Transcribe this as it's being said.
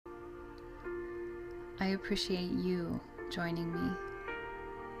I appreciate you joining me.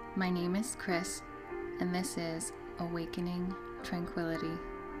 My name is Chris, and this is Awakening Tranquility.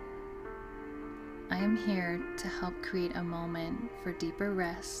 I am here to help create a moment for deeper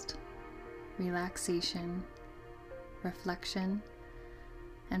rest, relaxation, reflection,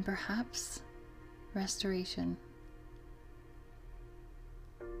 and perhaps restoration.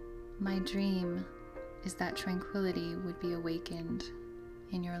 My dream is that tranquility would be awakened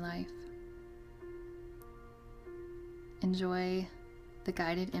in your life. Enjoy the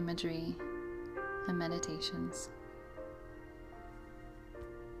guided imagery and meditations.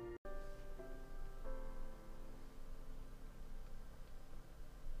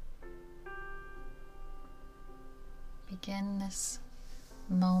 Begin this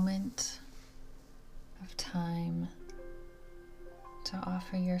moment of time to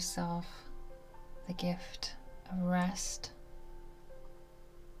offer yourself the gift of rest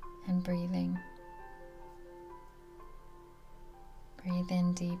and breathing. Breathe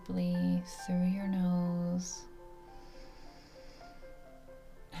in deeply through your nose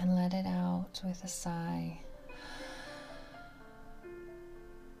and let it out with a sigh.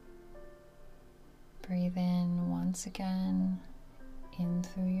 Breathe in once again, in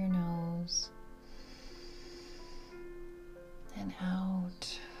through your nose and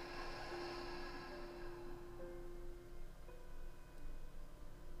out.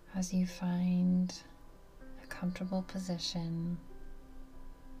 As you find a comfortable position,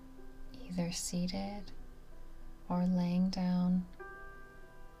 either seated or laying down,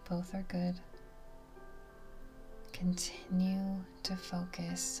 both are good. Continue to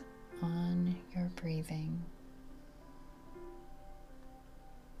focus on your breathing.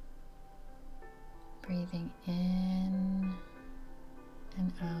 Breathing in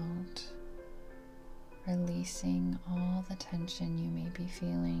and out, releasing all the tension you may be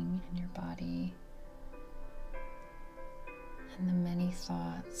feeling in your body and the many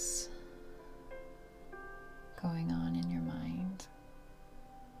thoughts going on in your mind.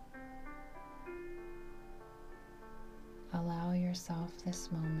 Allow yourself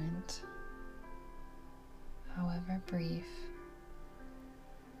this moment, however brief,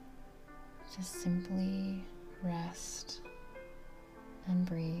 to simply rest and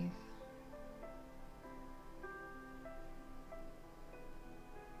breathe.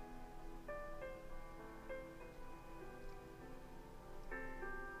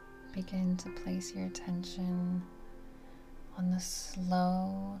 Begin to place your attention on the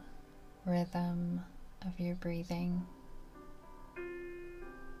slow rhythm of your breathing.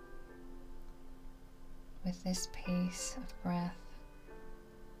 With this pace of breath,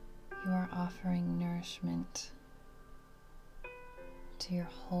 you are offering nourishment to your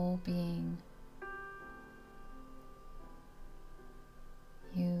whole being.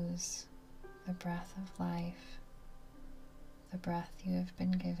 Use the breath of life, the breath you have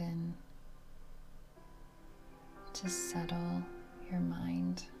been given, to settle your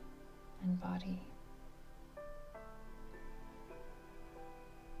mind and body.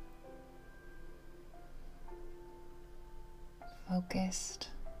 Focused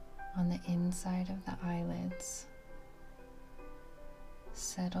on the inside of the eyelids,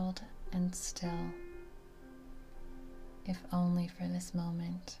 settled and still, if only for this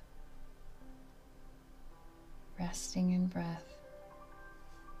moment. Resting in breath,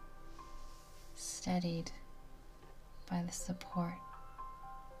 steadied by the support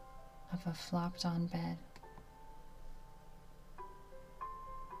of a flopped-on bed.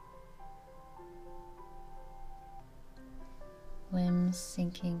 Limbs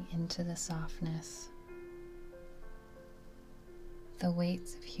sinking into the softness. The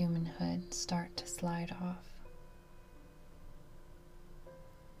weights of humanhood start to slide off.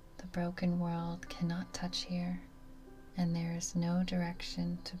 The broken world cannot touch here, and there is no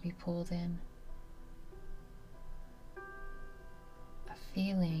direction to be pulled in. A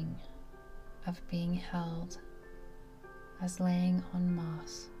feeling of being held as laying on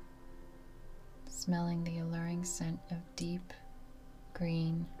moss, smelling the alluring scent of deep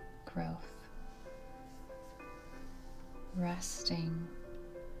green growth. Resting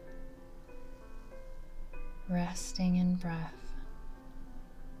in breath,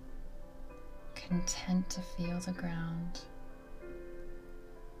 content to feel the ground,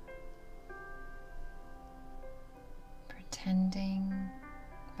 pretending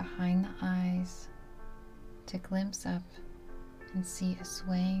behind the eyes to glimpse up and see a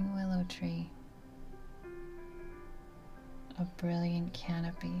swaying willow tree, a brilliant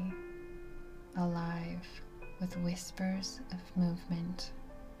canopy, alive with whispers of movement.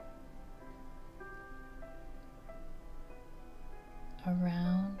 A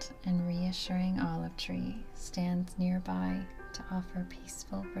round and reassuring olive tree stands nearby to offer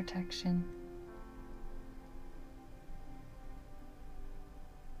peaceful protection.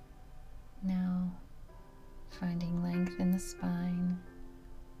 Now, finding length in the spine,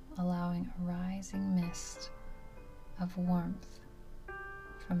 allowing a rising mist of warmth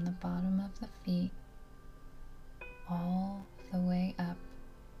from the bottom of the feet all the way up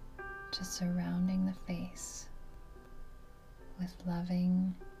to surrounding the face with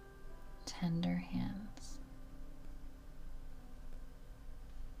loving, tender